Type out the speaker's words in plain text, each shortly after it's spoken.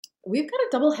We've got a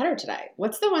double header today.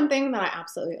 What's the one thing that I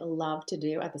absolutely love to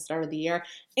do at the start of the year,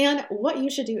 and what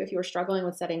you should do if you are struggling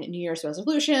with setting New Year's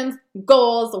resolutions,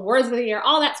 goals, the words of the year,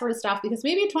 all that sort of stuff, because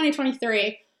maybe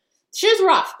 2023, she was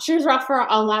rough. She was rough for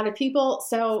a lot of people,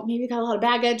 so maybe you got a lot of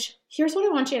baggage. Here's what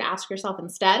I want you to ask yourself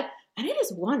instead, and it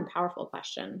is one powerful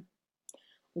question.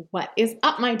 What is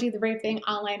up, my Do the Brave Thing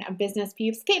online business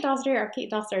peeps? Kate Doster here of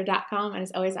katedoster.com, and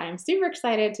as always, I am super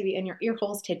excited to be in your ear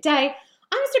holes today.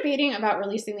 I was debating about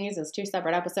releasing these as two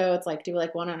separate episodes, like do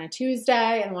like one on a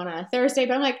Tuesday and one on a Thursday,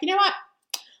 but I'm like, you know what?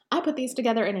 I put these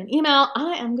together in an email.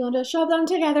 I am going to shove them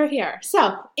together here.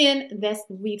 So in this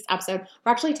week's episode,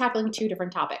 we're actually tackling two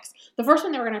different topics. The first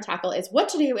one that we're going to tackle is what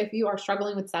to do if you are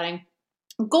struggling with setting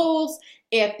goals,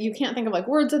 if you can't think of like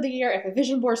words of the year, if a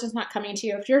vision board is not coming to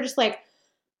you, if you're just like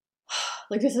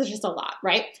this is just a lot,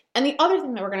 right? And the other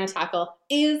thing that we're going to tackle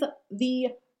is the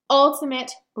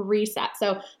ultimate reset.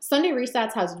 So Sunday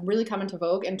resets has really come into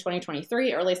vogue in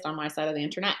 2023, or at least on my side of the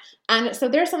internet. And so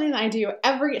there's something that I do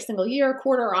every single year,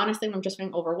 quarter, or honestly, when I'm just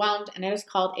feeling overwhelmed, and it is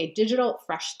called a digital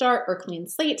fresh start or clean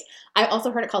slate. I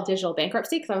also heard it called digital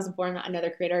bankruptcy because I was informed that another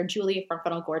creator, Julie from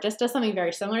Funnel Gorgeous, does something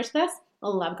very similar to this. I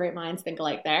love great minds think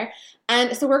alike there.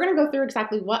 And so we're going to go through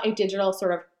exactly what a digital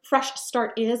sort of fresh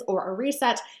start is, or a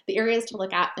reset, the areas to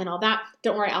look at and all that.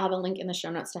 Don't worry, I'll have a link in the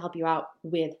show notes to help you out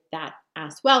with that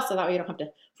as well, so that way you don't have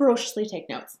to ferociously take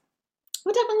notes.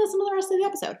 We'll definitely listen to the rest of the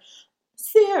episode.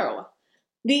 So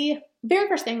the very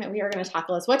first thing that we are going to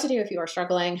tackle is what to do if you are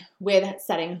struggling with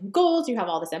setting goals. You have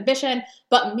all this ambition,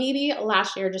 but maybe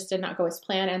last year just did not go as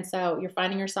planned, and so you're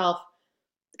finding yourself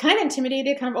kind of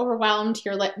intimidated, kind of overwhelmed.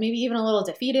 You're like maybe even a little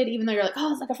defeated, even though you're like,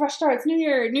 oh, it's like a fresh start, it's new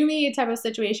year, new me type of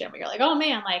situation. But you're like, oh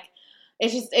man, like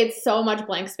it's so much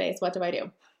blank space. What do I do?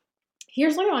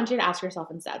 Here's what I want you to ask yourself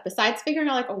instead. Besides figuring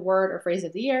out like a word or phrase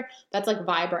of the year, that's like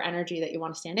vibe or energy that you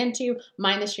want to stand into.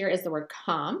 Mine this year is the word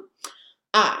calm.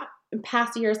 In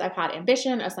past years, I've had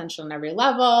ambition, essential on every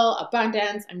level,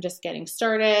 abundance. I'm just getting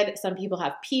started. Some people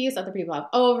have peace, other people have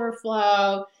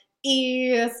overflow,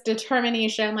 ease,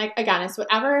 determination. Like again, it's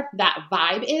whatever that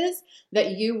vibe is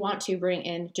that you want to bring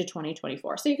into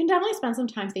 2024. So you can definitely spend some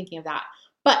time thinking of that.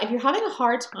 But if you're having a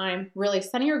hard time really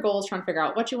setting your goals, trying to figure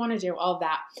out what you want to do, all of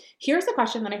that, here's the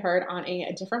question that I heard on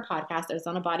a different podcast. It was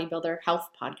on a bodybuilder health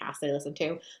podcast I listened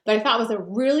to, that I thought was a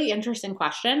really interesting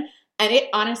question. And it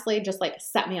honestly just like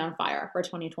set me on fire for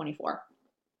 2024.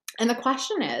 And the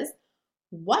question is,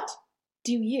 what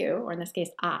do you, or in this case,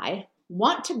 I,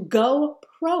 want to go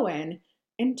pro in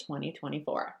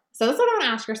 2024? So that's what I want to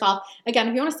ask yourself. Again,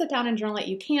 if you want to sit down and journal it,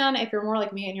 you can. If you're more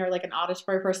like me and you're like an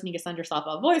auditory person, you can send yourself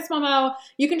a voice memo.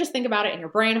 You can just think about it in your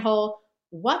brain hole.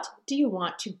 What do you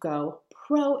want to go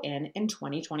pro in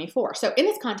 2024? So in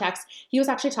this context, he was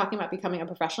actually talking about becoming a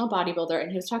professional bodybuilder,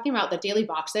 and he was talking about the daily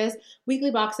boxes,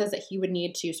 weekly boxes that he would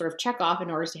need to sort of check off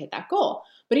in order to hit that goal.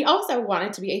 But he also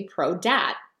wanted to be a pro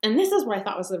dad. And this is what I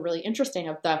thought was really interesting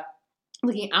of the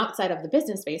looking outside of the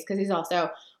business space, because he's also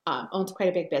owns quite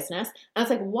a big business. And it's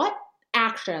like, what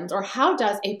actions or how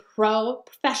does a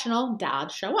professional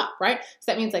dad show up, right?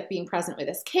 So that means like being present with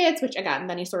his kids, which again,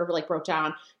 then he sort of like broke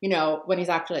down, you know, when he's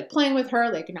actually like playing with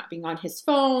her, like not being on his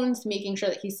phones, making sure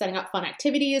that he's setting up fun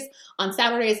activities on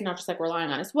Saturdays and not just like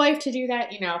relying on his wife to do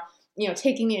that, you know,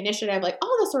 taking the initiative, like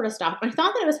all this sort of stuff. And I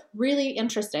thought that it was really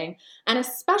interesting, and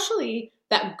especially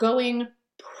that going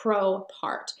pro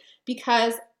part,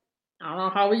 because I don't know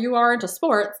how you are into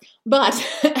sports, but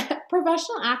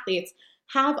professional athletes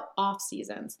have off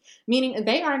seasons, meaning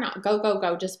they are not go, go,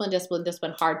 go,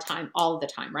 discipline, hard time all the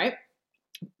time, right?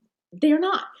 They're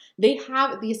not. They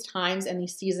have these times and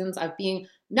these seasons of being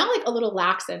not like a little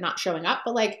lax and not showing up,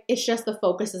 but like it's just the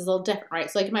focus is a little different,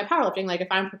 right? So like in my powerlifting, like if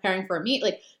I'm preparing for a meet,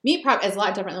 like meet prep is a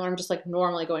lot different than when I'm just like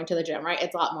normally going to the gym, right?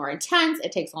 It's a lot more intense.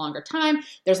 It takes a longer time.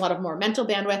 There's a lot of more mental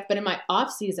bandwidth. But in my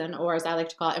off season, or as I like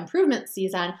to call it, improvement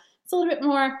season, it's a little bit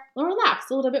more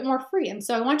relaxed, a little bit more free. And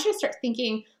so I want you to start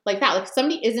thinking like that. Like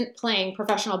somebody isn't playing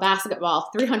professional basketball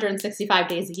 365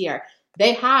 days a year.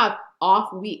 They have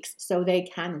off weeks so they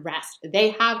can rest.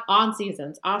 They have on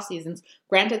seasons, off seasons.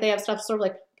 Granted, they have stuff to sort of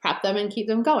like prep them and keep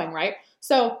them going, right?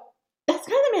 So that's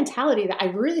kind of the mentality that I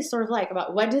really sort of like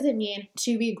about what does it mean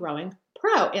to be growing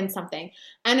pro in something.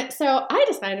 And so I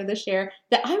decided this year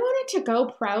that I wanted to go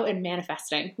pro in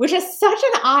manifesting, which is such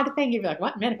an odd thing. You'd be like,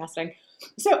 what, manifesting?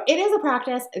 So it is a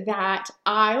practice that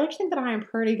I like to think that I am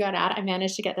pretty good at. I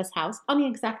managed to get this house on the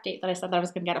exact date that I said that I was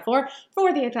going to get it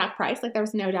for the exact price. Like there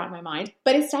was no doubt in my mind.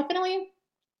 But it's definitely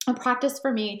a practice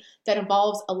for me that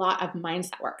involves a lot of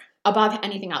mindset work above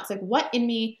anything else. Like what in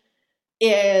me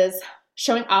is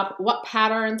showing up, what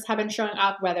patterns have been showing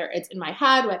up, whether it's in my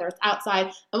head, whether it's outside,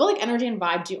 and what like energy and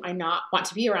vibe do I not want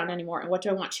to be around anymore, and what do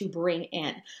I want to bring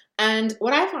in? And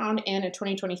what I found in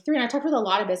 2023, and I talked with a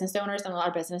lot of business owners and a lot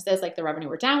of businesses, like the revenue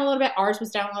were down a little bit, ours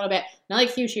was down a little bit, not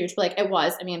like huge, but like it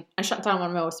was. I mean, I shut down one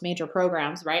of my most major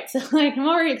programs, right? So like I'm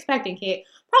already expecting, Kate,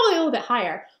 probably a little bit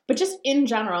higher, but just in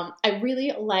general, I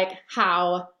really like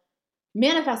how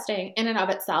manifesting in and of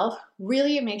itself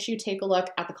really makes you take a look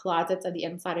at the closets of the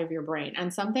inside of your brain.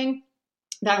 And something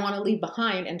that I want to leave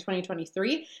behind in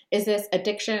 2023 is this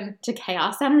addiction to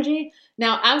chaos energy.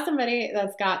 Now, as somebody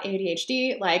that's got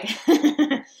ADHD, like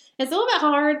it's a little bit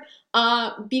hard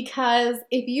because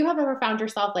if you have ever found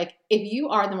yourself, like if you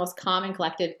are the most calm and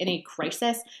collected in a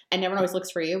crisis and no one always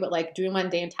looks for you, but like doing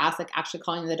mundane tasks, like actually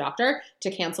calling the doctor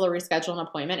to cancel or reschedule an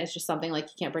appointment is just something like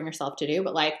you can't bring yourself to do,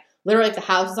 but like literally if the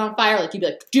house is on fire, like you'd be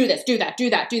like, do this, do that, do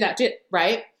that, do that,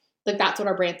 right? Like that's what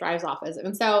our brain thrives off of.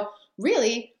 And so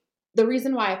really the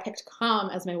reason why I picked calm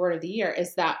as my word of the year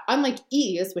is that unlike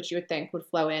ease, which you would think would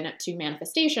flow in to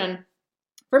manifestation,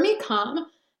 for me, calm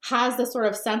has this sort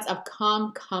of sense of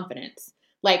calm confidence.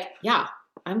 Like, yeah,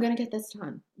 I'm going to get this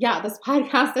done. Yeah, this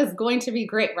podcast is going to be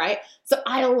great, right? So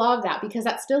I love that because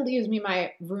that still leaves me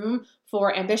my room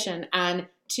for ambition and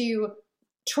to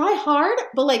try hard,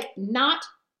 but like not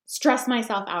stress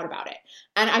myself out about it.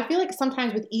 And I feel like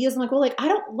sometimes with ease, I'm like, well, like I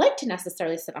don't like to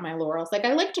necessarily sit on my laurels. Like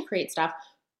I like to create stuff,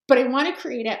 but I want to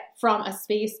create it from a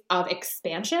space of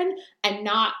expansion and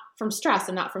not from stress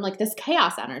and not from like this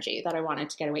chaos energy that I wanted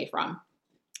to get away from.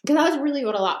 Because that was really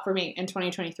what a lot for me in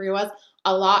 2023 was,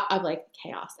 a lot of like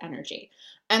chaos energy.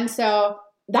 And so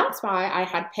that's why I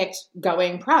had picked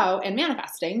going pro and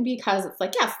manifesting, because it's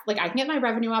like, yes, like I can get my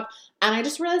revenue up. And I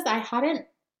just realized I hadn't,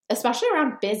 especially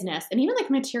around business and even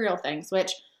like material things,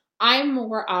 which I'm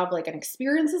more of like an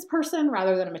experiences person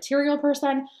rather than a material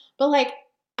person. But like,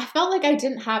 I felt like I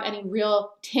didn't have any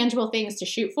real tangible things to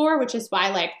shoot for, which is why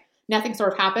like nothing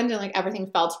sort of happened and like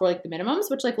everything felt for like the minimums,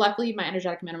 which like luckily my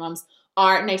energetic minimums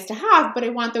are nice to have, but I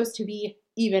want those to be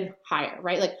even higher,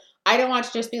 right? Like I don't want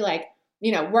to just be like,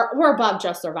 you know, we're above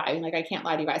just surviving. Like I can't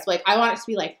lie to you guys. But, like I want it to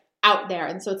be like out there.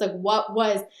 And so it's like what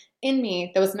was in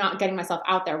me that was not getting myself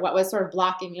out there? What was sort of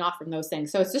blocking me off from those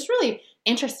things? So it's just really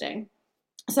interesting.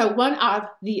 So one of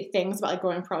the things about like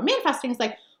going pro and manifesting is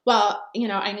like, well, you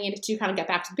know, I need to kind of get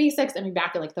back to the basics and be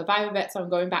back to like the vibe of it. So I'm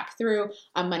going back through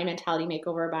Money Mentality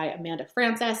Makeover by Amanda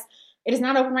Frances. It is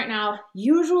not open right now.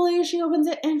 Usually she opens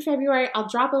it in February. I'll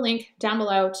drop a link down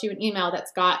below to an email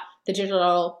that's got the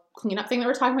digital cleanup thing that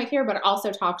we're talking about here, but it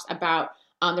also talks about,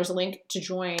 there's a link to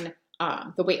join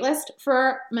the waitlist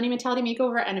for Money Mentality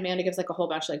Makeover, and Amanda gives like a whole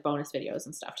bunch of like bonus videos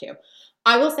and stuff too.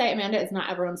 I will say Amanda is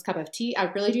not everyone's cup of tea. I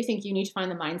really do think you need to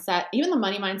find the mindset, even the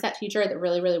money mindset teacher that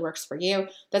really, really works for you.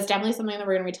 That's definitely something that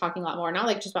we're going to be talking a lot more, not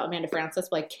like just about Amanda Frances,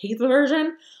 but like Kate's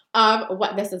version of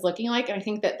what this is looking like. And I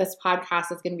think that this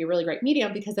podcast is going to be a really great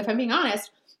medium because if I'm being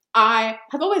honest, I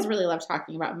have always really loved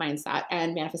talking about mindset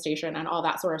and manifestation and all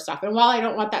that sort of stuff. And while I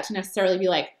don't want that to necessarily be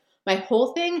like my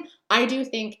whole thing, I do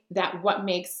think that what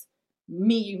makes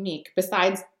me unique,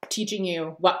 besides teaching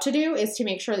you what to do, is to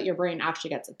make sure that your brain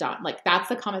actually gets it done. Like that's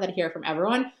the comment that I hear from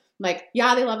everyone. Like,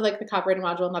 yeah, they love like the copywriting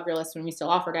module and Love Your List when we still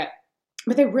offered it,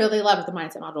 but they really loved the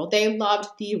mindset module. They loved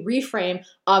the reframe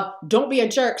of don't be a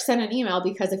jerk, send an email,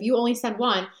 because if you only send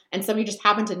one and somebody just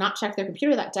happened to not check their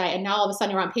computer that day and now all of a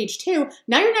sudden you're on page 2,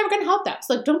 now you're never going to help them.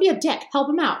 So like, don't be a dick, help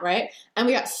them out, right? And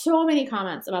we got so many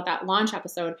comments about that launch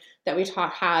episode that we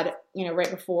had, you know,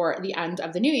 right before the end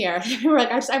of the new year. We were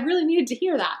like, I really needed to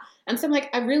hear that. And so I'm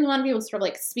like, I really want to be able to sort of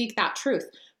like speak that truth.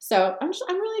 So I'm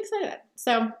really excited.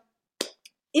 So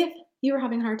if you were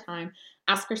having a hard time,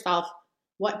 ask yourself,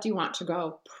 what do you want to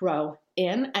go pro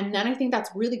in? And then I think that's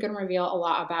really going to reveal a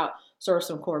lot about sort of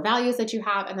some core values that you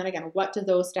have. And then again, what do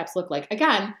those steps look like?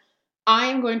 Again, I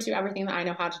am going to do everything that I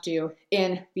know how to do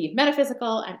in the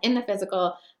metaphysical and in the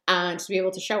physical, and to be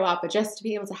able to show up, but just to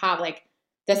be able to have like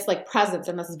this like presence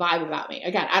and this vibe about me.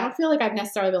 Again, I don't feel like I've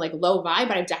necessarily been like low vibe,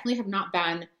 but I definitely have not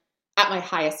been at my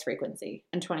highest frequency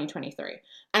in 2023.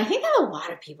 And I think that a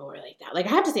lot of people were like that. Like I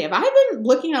have to say, if I've been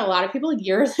looking at a lot of people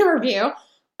years in review,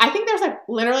 I think there's like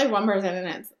literally one person and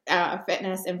it's a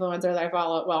fitness influencer that I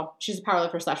follow. Well, she's a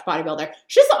powerlifter / bodybuilder.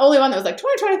 She's the only one that was like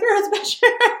 2023 was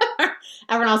better.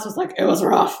 Everyone else was like, it was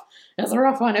rough. It was a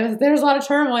rough one. There's a lot of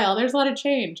turmoil. There's a lot of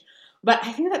change. But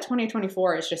I think that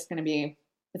 2024 is just going to be,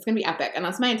 it's going to be epic. And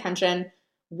that's my intention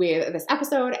with this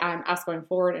episode and us going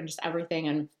forward and just everything.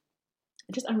 And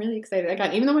I'm really excited.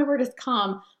 Again, even though my word is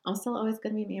calm, I'm still always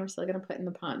going to be me. We're still going to put in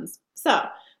the puns. So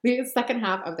the second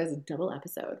half of this double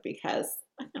episode, because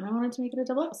I wanted to make it a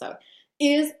double episode,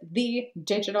 is the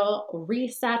digital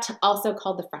reset, also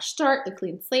called the fresh start, the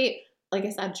clean slate. Like I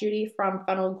said, Judy from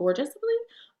Funnel Gorgeous,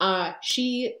 I believe,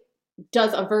 she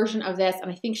does a version of this,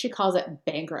 and I think she calls it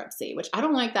bankruptcy, which I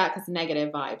don't like that because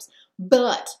negative vibes,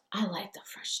 but I like the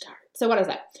fresh start. So what is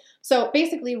that? So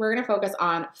basically, we're going to focus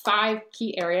on 5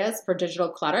 key areas for digital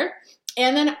clutter.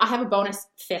 And then I have a bonus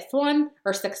 5th one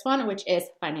or 6th one, which is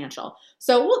financial.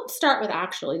 So we'll start with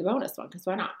actually the bonus one, because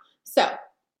why not? So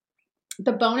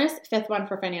the bonus 5th one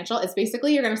for financial is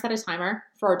basically you're going to set a timer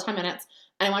for 10 minutes.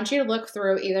 And I want you to look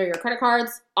through either your credit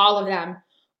cards, all of them,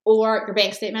 or your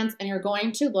bank statements, and you're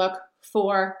going to look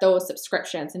for those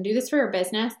subscriptions, and do this for your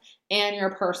business and your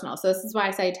personal. So this is why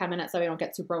I say 10 minutes so we don't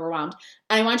get super overwhelmed.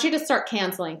 And I want you to start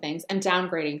canceling things and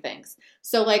downgrading things.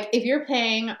 So like if you're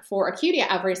paying for Acudia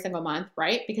every single month,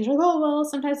 right? Because you're like, oh, well,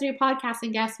 sometimes I do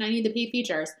podcasting guests and I need the paid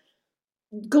features.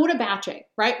 Go to batching,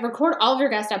 right? Record all of your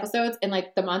guest episodes in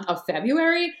like the month of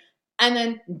February and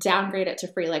then downgrade it to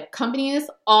free. Like companies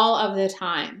all of the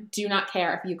time do not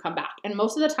care if you come back. And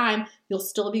most of the time you'll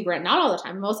still be not all the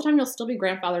time, most of the time you'll still be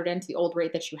grandfathered into the old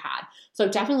rate that you had. So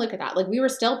definitely look at that. Like we were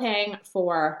still paying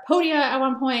for Podia at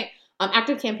one point,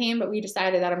 Active Campaign, but we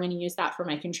decided that I'm going to use that for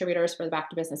my contributors for the Back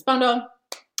to Business bundle.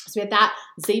 So we had that.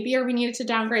 Zapier we needed to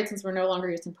downgrade since we're no longer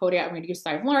using Podia. I'm going to use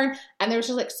I've Learned. And there's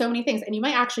just like so many things. And you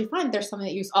might actually find there's something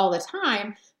that you use all the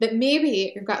time that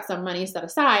maybe you've got some money set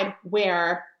aside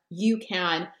where you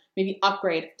can maybe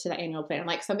upgrade to the annual plan.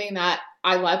 Like something that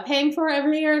I love paying for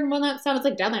every year, and one that sounds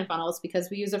like Deadline Funnels, because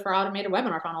we use it for automated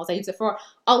webinar funnels. I use it for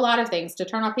a lot of things to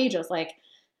turn off pages. Like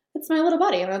it's my little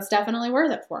buddy, and that's definitely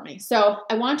worth it for me. So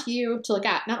I want you to look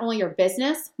at not only your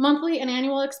business monthly and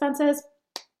annual expenses,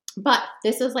 but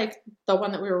this is like the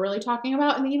one that we were really talking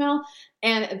about in the email,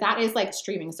 and that is like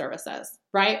streaming services,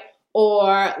 right?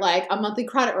 Or like a monthly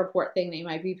credit report thing that you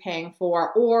might be paying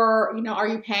for, or, you know, are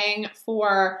you paying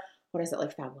for, what is it,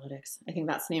 like Fabletics? I think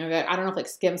that's the name of it. I don't know if like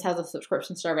Skims has a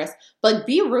subscription service, but like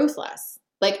be ruthless.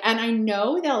 Like, and I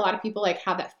know that a lot of people like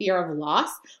have that fear of loss.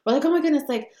 We're like, oh my goodness,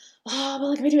 like, oh, but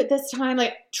like if I do it this time,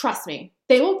 like, trust me,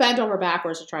 they will bend over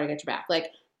backwards to try to get you back. Like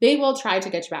they will try to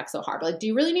get you back so hard. But like, do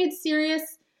you really need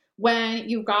Sirius when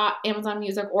you've got Amazon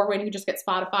Music, or when you just get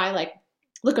Spotify? Like,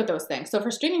 look at those things. So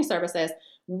for streaming services,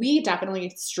 we definitely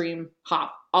stream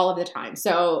hop all of the time.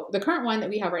 So the current one that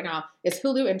we have right now is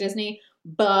Hulu and Disney,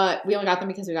 but we only got them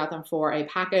because we got them for a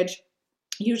package.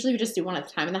 Usually we just do one at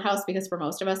a time in the house, because for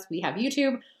most of us, we have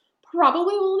YouTube.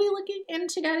 Probably we'll be looking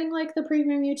into getting like the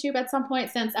premium YouTube at some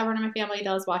point, since everyone in my family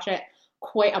does watch it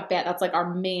quite a bit. That's like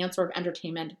our main sort of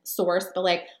entertainment source. But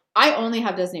like I only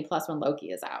have Disney Plus when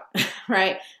Loki is out,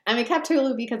 right? And we kept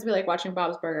Hulu because we like watching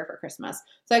Bob's Burger for Christmas.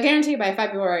 So I guarantee by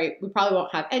February, we probably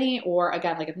won't have any, or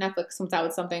again, like if Netflix comes out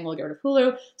with something, we'll get rid of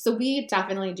Hulu. So we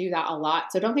definitely do that a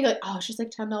lot. So don't think like, oh, it's just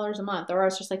like $10 a month, or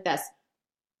it's just like this.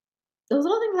 Those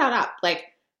little things add up. Like,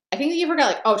 I think that you forget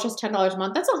like, oh, it's just $10 a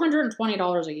month. That's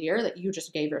 $120 a year that you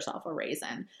just gave yourself a raise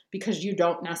in, because you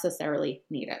don't necessarily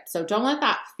need it. So don't let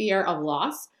that fear of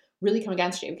loss really come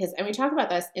against you, because, and we talk about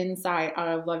this inside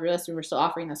of Love Your List when we're still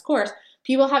offering this course,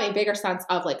 people have a bigger sense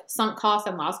of like sunk costs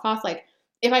and lost costs. Like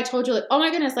if I told you like, oh my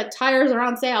goodness, like tires are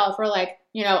on sale for like,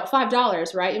 you know,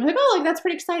 $5, right? You're like, oh, like that's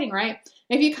pretty exciting, right?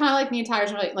 If you kind of like need tires,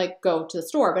 and like go to the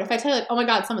store. But if I tell you like, oh my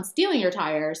God, someone's stealing your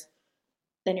tires,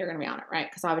 then you're going to be on it, right?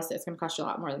 Because obviously it's going to cost you a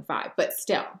lot more than $5. But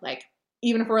still, like,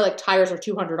 even if we're like tires are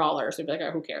 $200, you'd be like,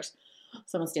 oh, who cares?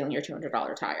 Someone's stealing your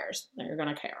 $200 tires. Then you're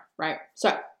going to care, right?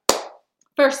 So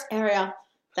first area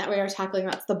that we are tackling,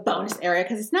 that's the bonus area,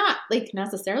 because it's not like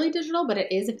necessarily digital, but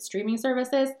it is if it's streaming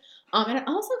services. And it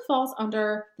also falls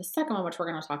under the second one, which we're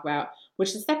going to talk about,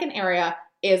 which the second area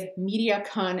is media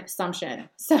consumption.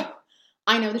 So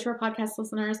I know that you're podcast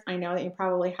listeners. I know that you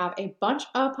probably have a bunch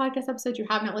of podcast episodes you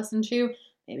haven't listened to,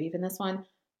 maybe even this one.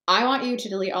 I want you to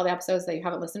delete all the episodes that you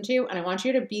haven't listened to, and I want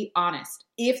you to be honest.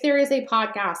 If there is a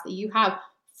podcast that you have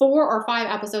 4 or 5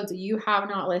 episodes that you have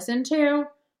not listened to,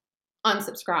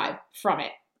 unsubscribe from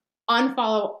it.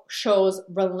 Unfollow shows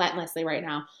relentlessly right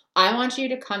now. I want you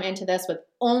to come into this with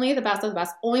only the best of the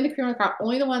best, only the cream of the crop,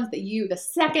 only the ones that you, the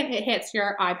second it hits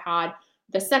your iPod,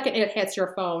 the second it hits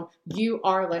your phone, you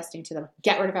are listening to them.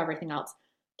 Get rid of everything else.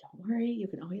 Don't worry, you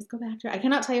can always go back to it. I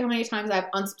cannot tell you how many times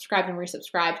I've unsubscribed and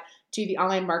resubscribed to the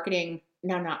online marketing,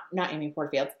 not Amy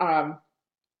Porterfield.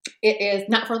 It is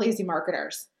Not for Lazy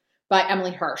Marketers by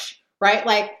Emily Hirsch, right?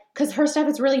 Like, because her stuff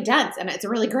is really dense and it's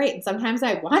really great. And sometimes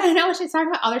I want to know what she's talking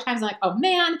about. Other times I'm like, oh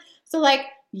man. So like,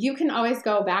 you can always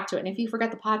go back to it. And if you forget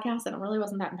the podcast, then it really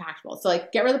wasn't that impactful. So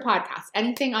like get rid of the podcast.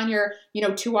 Anything on your,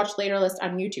 to watch later list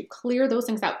on YouTube, clear those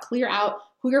things out. Clear out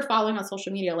who you're following on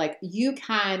social media. Like you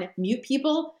can mute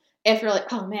people if you're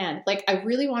like, oh man, like I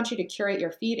really want you to curate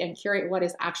your feed and curate what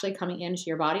is actually coming into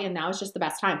your body. And now is just the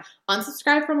best time.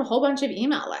 Unsubscribe from a whole bunch of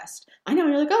email lists. I know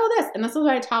you're like, oh, this. And this is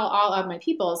what I tell all of my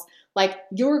peoples. Like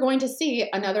you're going to see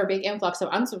another big influx of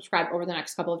unsubscribe over the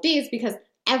next couple of days because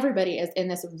everybody is in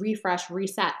this refresh,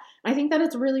 reset. And I think that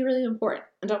it's really, really important.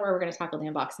 And don't worry, we're going to tackle the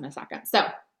inbox in a second. So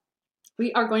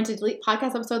we are going to delete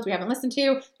podcast episodes we haven't listened to.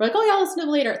 We're like, oh yeah, I'll listen to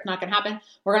them later. It's not going to happen.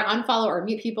 We're going to unfollow or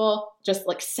mute people just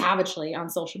like savagely on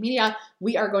social media.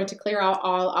 We are going to clear out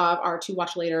all of our to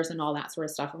watch laters and all that sort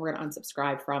of stuff. And we're going to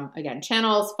unsubscribe from, again,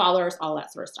 channels, followers, all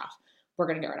that sort of stuff. We're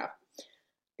going to get rid of.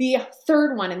 The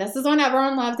third one, and this is one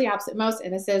everyone loves the absolute most,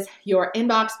 and this is your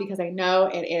inbox because I know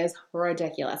it is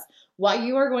ridiculous. What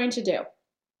you are going to do,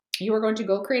 you are going to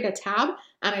go create a tab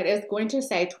and it is going to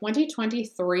say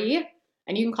 2023,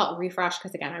 and you can call it refresh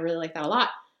because again, I really like that a lot.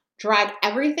 Drag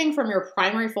everything from your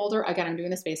primary folder. Again, I'm doing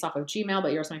this based off of Gmail,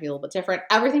 but yours might be a little bit different.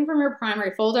 Everything from your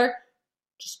primary folder,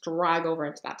 just drag over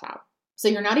into that tab. So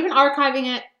you're not even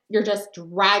archiving it. You're just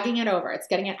dragging it over. It's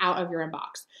getting it out of your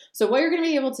inbox. So what you're going to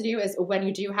be able to do is when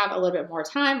you do have a little bit more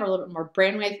time or a little bit more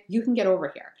bandwidth, you can get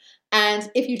over here. And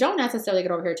if you don't necessarily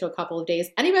get over here to a couple of days,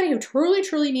 anybody who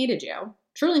truly needed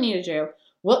you,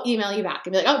 will email you back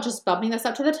and be like, oh, just bumping this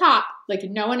up to the top. Like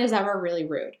no one is ever really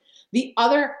rude. The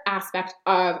other aspect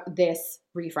of this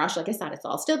refresh, like I said, it's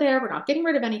all still there. We're not getting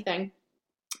rid of anything,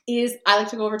 is I like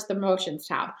to go over to the promotions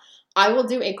tab. I will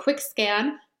do a quick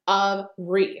scan of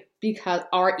because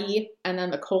RE and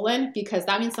then the colon, because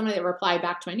that means somebody that replied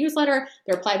back to my newsletter,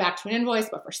 they replied back to an invoice,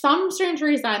 but for some strange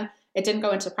reason, it didn't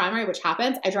go into primary, which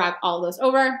happens. I drag all those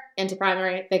over into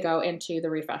primary. They go into the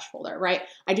refresh folder, right?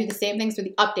 I do the same things with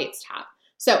the updates tab.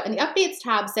 So in the updates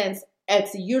tab, since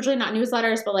it's usually not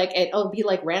newsletters, but like it'll be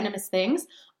like randomest things,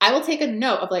 I will take a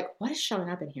note of like, what is showing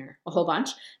up in here? A whole bunch.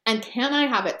 And can I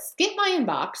have it skip my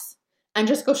inbox and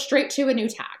just go straight to a new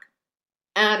tag?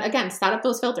 And again, set up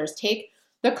those filters. Take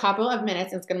the couple of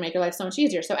minutes. It's going to make your life so much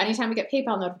easier. So anytime we get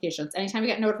PayPal notifications, anytime we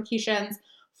get notifications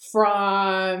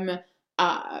from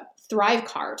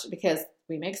Thrivecart, because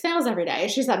we make sales every day,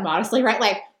 she said modestly, right?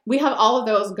 Like we have all of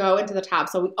those go into the tab.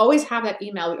 So we always have that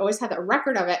email. We always have that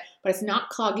record of it, but it's not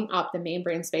clogging up the main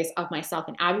brain space of myself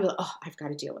and Abby. Like, oh, I've got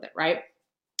to deal with it, right?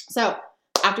 So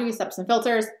after you set up some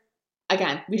filters,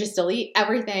 again, we just delete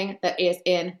everything that is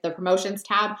in the promotions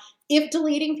tab. If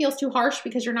deleting feels too harsh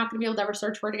because you're not going to be able to ever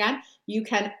search for it again, you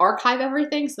can archive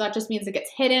everything. So that just means it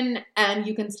gets hidden and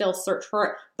you can still search for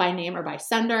it by name or by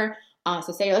sender.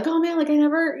 So say you're like, oh man, like I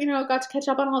never, got to catch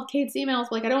up on all of Kate's emails.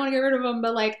 Like I don't want to get rid of them,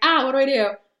 but like, what do I do?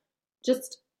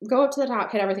 Just go up to the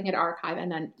top, hit everything, hit archive,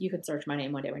 and then you can search my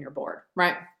name one day when you're bored,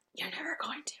 right? You're never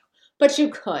going to, but you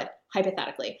could,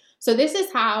 hypothetically. So this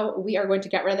is how we are going to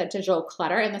get rid of that digital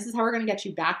clutter, and this is how we're going to get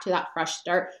you back to that fresh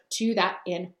start, to that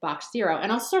inbox zero.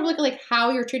 And also sort of look at like how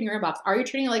you're treating your inbox. Are you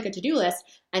treating it like a to-do list?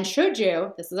 And should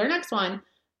you, this is our next one,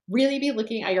 really be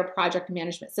looking at your project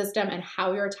management system and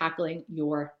how you're tackling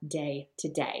your day to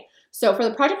day. So for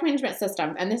the project management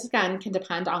system, and this again can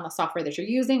depend on the software that you're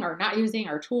using or not using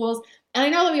or tools. And I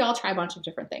know that we all try a bunch of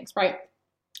different things, right?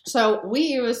 So we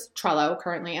use Trello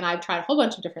currently, and I've tried a whole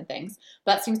bunch of different things.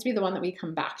 That seems to be the one that we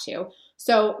come back to.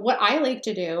 So what I like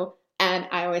to do, and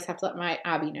I always have to let my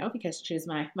Abby know because she's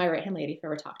my right-hand lady if I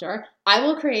ever talk to her, I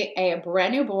will create a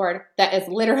brand new board that is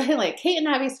literally like Kate and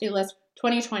Abby's to-do list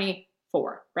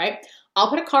 2024, right? I'll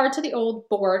put a card to the old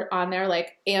board on there,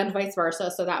 like, and vice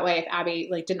versa. So that way, if Abby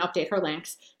like didn't update her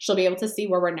links, she'll be able to see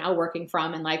where we're now working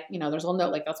from. And like, there's a little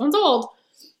note like this one's old.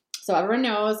 So everyone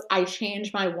knows I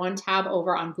changed my one tab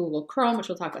over on Google Chrome, which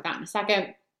we'll talk about that in a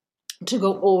second, to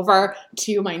go over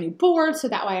to my new board. So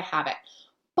that way I have it.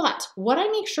 But what I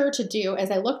make sure to do is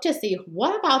I look to see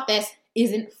what about this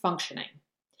isn't functioning.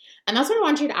 And that's what I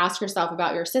want you to ask yourself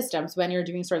about your systems when you're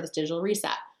doing sort of this digital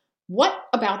reset. What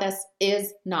about this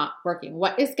is not working?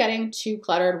 What is getting too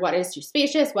cluttered? What is too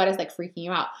spacious? What is like freaking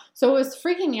you out? So what was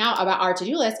freaking me out about our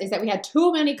to-do list is that we had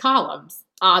too many columns,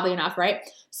 oddly enough, right?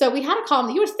 So we had a column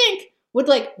that you would think would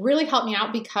like really help me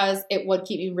out because it would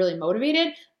keep me really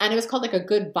motivated. And it was called like a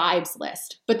good vibes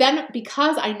list. But then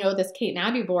because I know this Kate and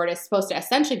Abby board is supposed to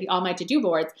essentially be all my to-do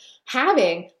boards,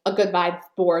 having a good vibes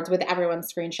boards with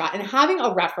everyone's screenshot and having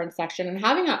a reference section and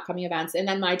having upcoming events and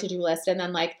then my to-do list and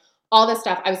then like all this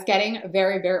stuff, I was getting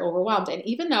very, very overwhelmed. And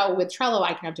even though with Trello,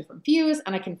 I can have different views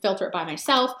and I can filter it by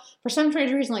myself, for some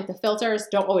strange reason, like the filters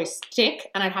don't always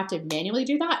stick and I'd have to manually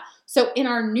do that. So in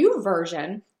our new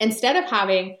version, instead of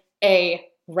having a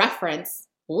reference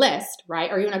list,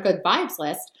 right? Or even a good vibes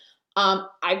list, I'm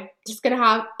just going to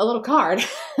have a little card,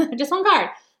 just one card.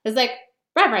 It's like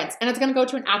reference, and it's going to go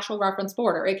to an actual reference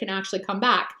board, or it can actually come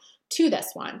back to this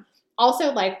one.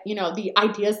 Also, like, you know, the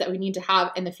ideas that we need to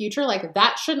have in the future, like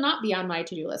that should not be on my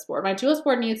to-do list board. My to-do list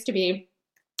board needs to be,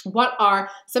 what are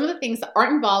some of the things that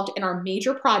aren't involved in our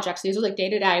major projects? These are like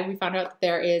day-to-day. We found out that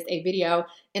there is a video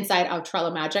inside of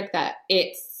Trello Magic that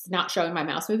it's not showing my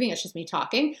mouse moving. It's just me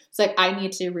talking. So like I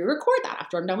need to re-record that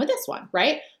after I'm done with this one,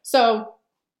 right? So,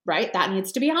 right, that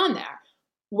needs to be on there.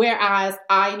 Whereas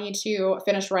I need to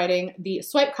finish writing the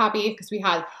swipe copy because we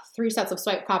had 3 sets of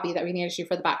swipe copy that we needed to do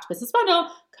for the Back to Business bundle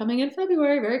coming in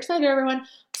February. Very excited, everyone.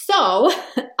 So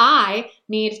I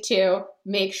need to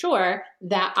make sure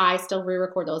that I still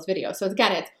re-record those videos. So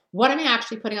again, it's what am I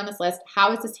actually putting on this list?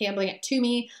 How is this handling it to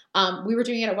me? We were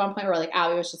doing it at one point where like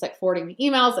Abby was just like forwarding me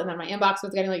emails, and then my inbox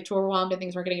was getting like too overwhelmed and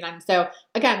things weren't getting done. So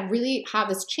again, really have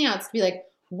this chance to be like,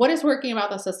 what is working about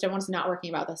the system? What's not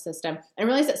working about the system? And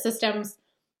realize that systems,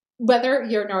 whether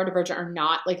you're neurodivergent or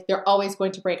not, like they're always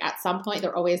going to break at some point.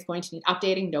 They're always going to need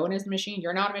updating. No one is a machine.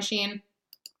 You're not a machine.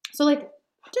 So like,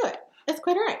 do it. It's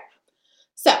quite all right.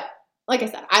 So like I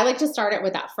said, I like to start it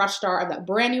with that fresh start of that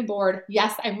brand new board.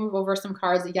 Yes, I move over some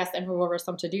cards. Yes, I move over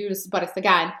some to-dos, but it's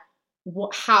again,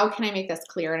 how can I make this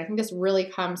clear? And I think this really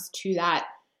comes to that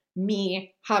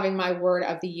me having my word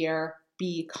of the year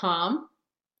be calm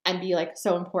and be like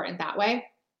so important that way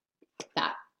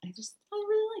that I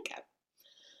really like it.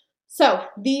 So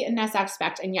the next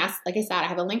aspect, and yes, like I said, I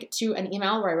have a link to an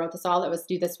email where I wrote this all that was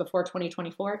do this before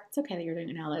 2024. It's okay that you're doing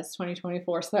it now that it's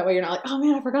 2024. So that way you're not like, oh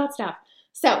man, I forgot stuff.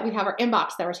 So we have our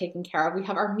inbox that we're taking care of. We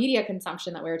have our media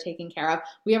consumption that we're taking care of.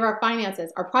 We have our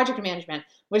finances, our project management,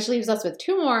 which leaves us with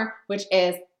 2 more, which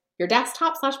is your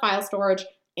desktop/file storage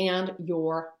and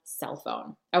your cell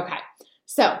phone. Okay.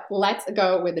 So let's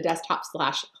go with the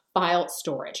desktop/file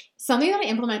storage. Something that I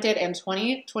implemented in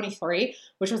 2023,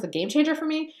 which was a game changer for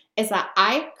me, is that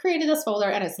I created this folder,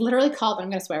 and it's literally called, I'm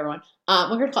going to swear everyone,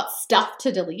 we're going to call it stuff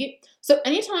to delete. So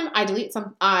anytime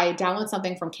I download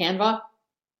something from Canva,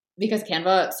 because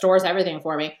Canva stores everything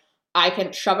for me, I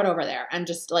can shove it over there and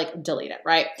just like delete it,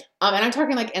 right? And I'm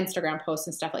talking like Instagram posts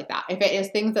and stuff like that. If it is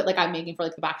things that like I'm making for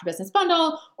like the Back to Business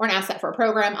bundle or an asset for a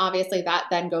program, obviously that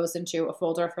then goes into a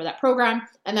folder for that program.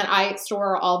 And then I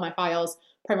store all of my files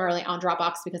primarily on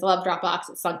Dropbox because I love Dropbox.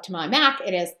 It's linked to my Mac.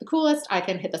 It is the coolest. I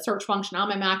can hit the search function on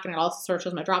my Mac and it also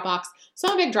searches my Dropbox. So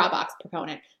I'm a big Dropbox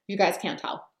proponent. You guys can't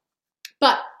tell.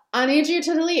 But I need you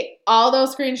to delete all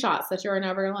those screenshots that you're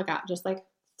never going to look at. Just like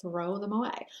throw them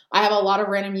away. I have a lot of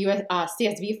random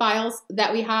CSV files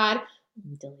that we had.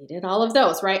 We deleted all of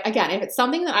those, right? Again, if it's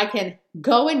something that I can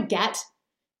go and get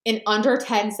in under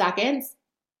 10 seconds,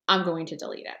 I'm going to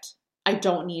delete it. I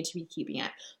don't need to be keeping it.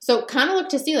 So kind of look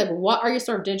to see like, what are you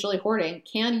sort of digitally hoarding?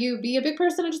 Can you be a big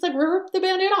person and just like rip the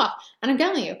Band-Aid off? And I'm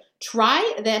telling you,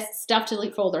 try this stuff to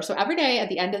delete folder. So every day at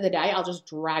the end of the day, I'll just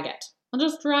drag it. I'll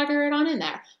just drag it on in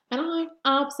there. And I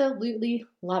absolutely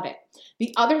love it.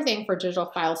 The other thing for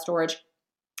digital file storage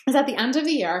is at the end of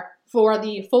the year, for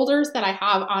the folders that I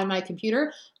have on my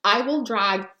computer, I will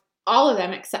drag all of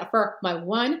them except for my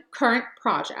one current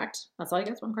project. That's all I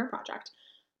get, one current project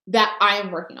that I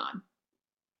am working on.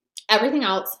 Everything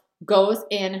else goes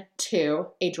into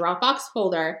a Dropbox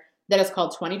folder that is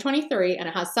called 2023, and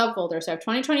it has subfolders. So I have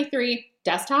 2023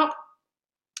 desktop,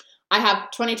 I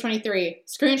have 2023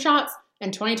 screenshots,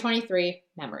 and 2023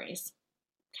 memories.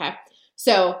 Okay.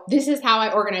 So this is how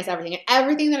I organize everything. And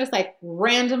everything that is like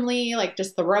randomly like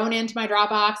just thrown into my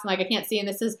Dropbox and like I can't see, and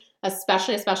this is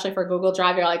especially for Google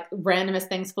Drive, you're like randomest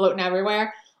things floating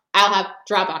everywhere. I'll have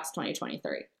Dropbox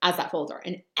 2023 as that folder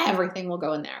and everything will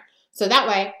go in there. So that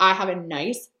way I have a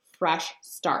nice fresh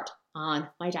start on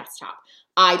my desktop.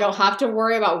 I don't have to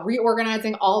worry about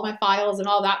reorganizing all of my files and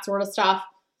all that sort of stuff.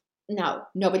 No,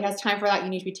 nobody has time for that. You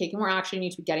need to be taking more action. You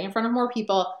need to be getting in front of more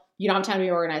people. You don't have time to be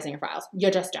organizing your files. You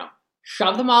just don't.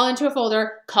 Shove them all into a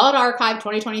folder, call it Archive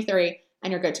 2023,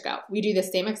 and you're good to go. We do the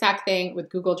same exact thing with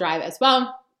Google Drive as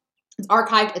well. It's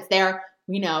archived. It's there.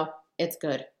 We know it's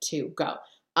good to go.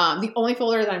 The only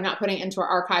folder that I'm not putting into our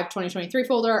Archive 2023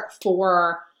 folder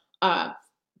for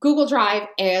Google Drive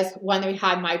is one that we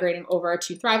had migrating over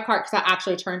to Thrivecart, because that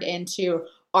actually turned into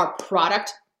our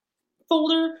product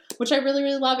folder, which I really,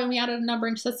 really love. And we added a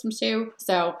numbering system too.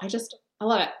 So I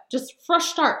love it. Just fresh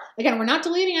start. Again, we're not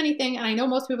deleting anything. And I know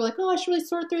most people are like, oh, I should really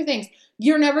sort through things.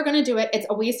 You're never going to do it. It's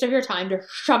a waste of your time to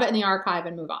shove it in the archive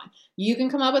and move on. You can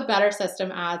come up with better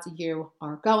system as you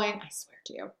are going. I swear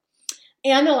to you.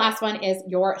 And the last one is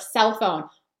your cell phone.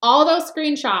 All of those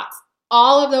screenshots.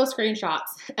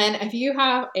 And if you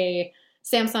have a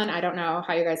Samsung, I don't know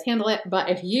how you guys handle it, but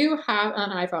if you have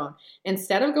an iPhone,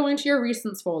 instead of going to your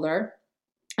recents folder,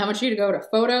 I want you to go to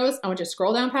photos. I want you to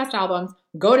scroll down past albums,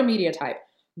 go to media type,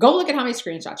 go look at how many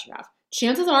screenshots you have.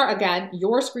 Chances are, again,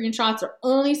 your screenshots are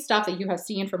only stuff that you have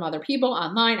seen from other people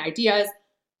online, ideas,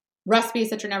 recipes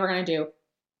that you're never going to do.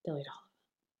 Delete all of them.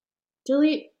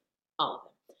 Delete all of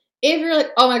them. If you're like,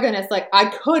 oh my goodness, like I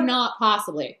could not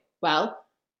possibly, well,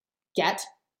 get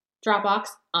Dropbox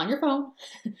on your phone,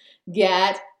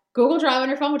 get Google Drive on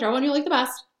your phone, whichever one you like the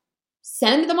best,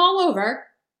 send them all over,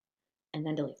 and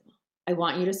then delete them all. I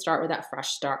want you to start with that fresh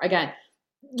start. Again,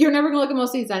 you're never going to look at most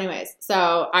of these anyways.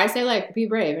 So I say like, be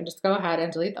brave and just go ahead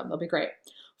and delete them. They'll be great.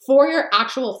 For your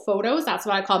actual photos, that's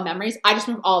what I call memories. I just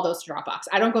move all those to Dropbox.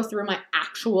 I don't go through my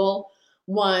actual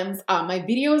ones. My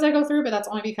videos I go through, but that's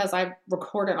only because I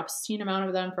record an obscene amount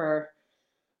of them for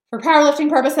powerlifting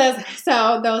purposes.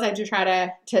 So those I do try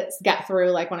to get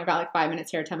through, like when I've got like 5 minutes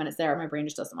here, 10 minutes there, my brain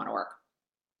just doesn't want to work.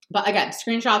 But again,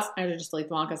 screenshots, I just delete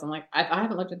them all because I'm like, if I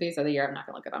haven't looked at these of the year, I'm not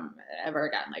going to look at them ever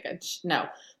again. Like, no,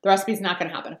 the recipe's not going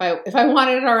to happen. If I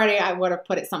wanted it already, I would have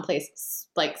put it someplace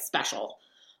like special.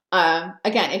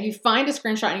 Again, if you find a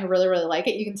screenshot and you really, really like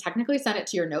it, you can technically send it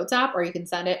to your notes app or you can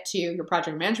send it to your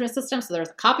project management system. So there's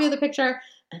a copy of the picture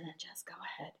and then just go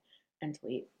ahead and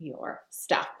delete your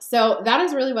stuff. So that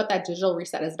is really what that digital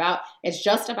reset is about. It's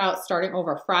just about starting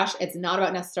over fresh. It's not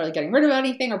about necessarily getting rid of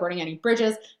anything or burning any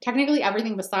bridges. Technically,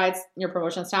 everything besides your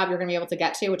promotions tab, you're going to be able to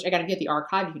get to, which again, if you hit the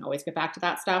archive, you can always get back to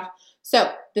that stuff.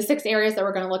 So the 6 areas that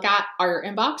we're going to look at are your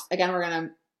inbox. Again, we're going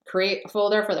to create a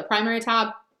folder for the primary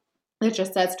tab. It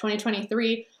just says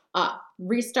 2023,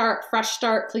 restart, fresh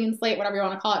start, clean slate, whatever you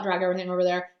want to call it, drag everything over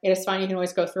there. It is fine. You can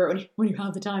always go through it when you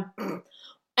have the time.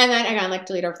 And then again, like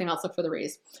delete everything else, look for the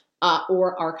reads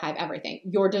or archive everything.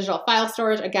 Your digital file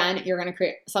storage, again, you're going to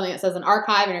create something that says an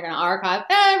archive and you're going to archive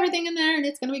everything in there and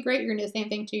it's going to be great. You're going to do the same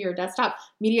thing to your desktop.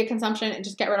 Media consumption and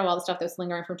just get rid of all the stuff that's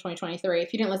lingering from 2023.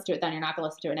 If you didn't listen to it then, you're not going to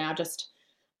listen to it now.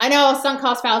 I know sunk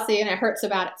cost fallacy and it hurts so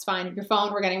bad. It's fine. Your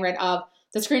phone, we're getting rid of.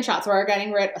 The screenshots, we're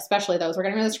getting rid, especially those, we're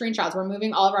getting rid of the screenshots. We're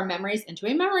moving all of our memories into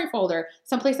a memory folder,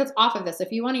 someplace that's off of this.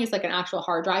 If you want to use like an actual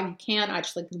hard drive, you can. I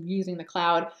just like using the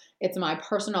cloud. It's my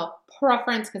personal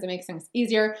preference because it makes things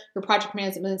easier. Your project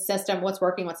management system, what's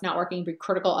working, what's not working, be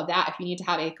critical of that. If you need to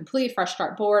have a complete fresh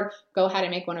start board, go ahead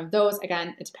and make one of those.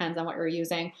 Again, it depends on what you're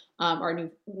using or a new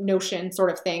Notion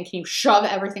sort of thing. Can you shove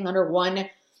everything under one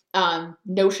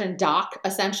Notion doc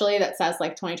essentially that says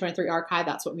like 2023 archive?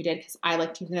 That's what we did because I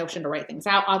like to use Notion to write things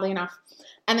out, oddly enough.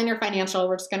 And then your financial,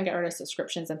 we're just going to get rid of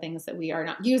subscriptions and things that we are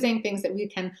not using, things that we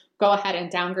can go ahead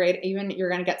and downgrade. Even you're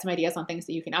going to get some ideas on things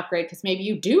that you can upgrade because maybe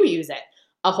you do use it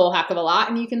a whole heck of a lot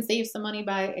and you can save some money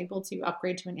by able to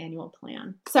upgrade to an annual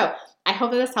plan. So I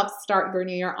hope that this helps start your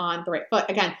new year on the right foot.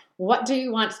 Again, what do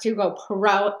you want to go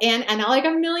pro in? And not like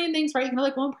a million things, right? You can have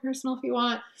like one personal if you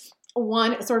want,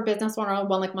 one sort of business one, or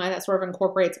one like mine that sort of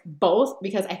incorporates both,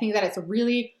 because I think that it's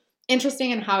really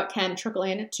interesting in how it can trickle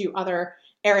in to other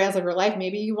areas of your life.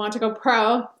 Maybe you want to go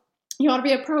pro, you want to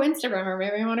be a pro Instagrammer,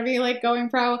 maybe you want to be like going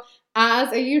pro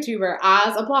as a YouTuber,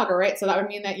 as a blogger, right? So that would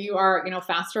mean that you are,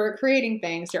 faster at creating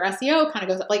things. Your SEO kind of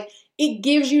goes up. Like it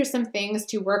gives you some things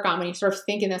to work on when you sort of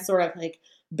think in this sort of like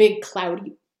big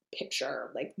cloudy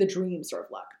picture, like the dream sort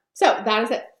of look. So that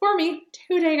is it for me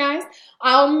today, guys.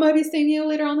 I might be seeing you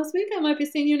later on this week. I might be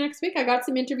seeing you next week. I got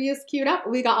some interviews queued up.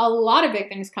 We got a lot of big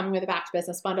things coming with the Back to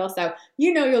Business bundle. So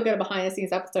you'll get a behind the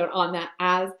scenes episode on that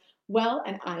as well.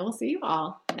 And I will see you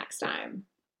all next time.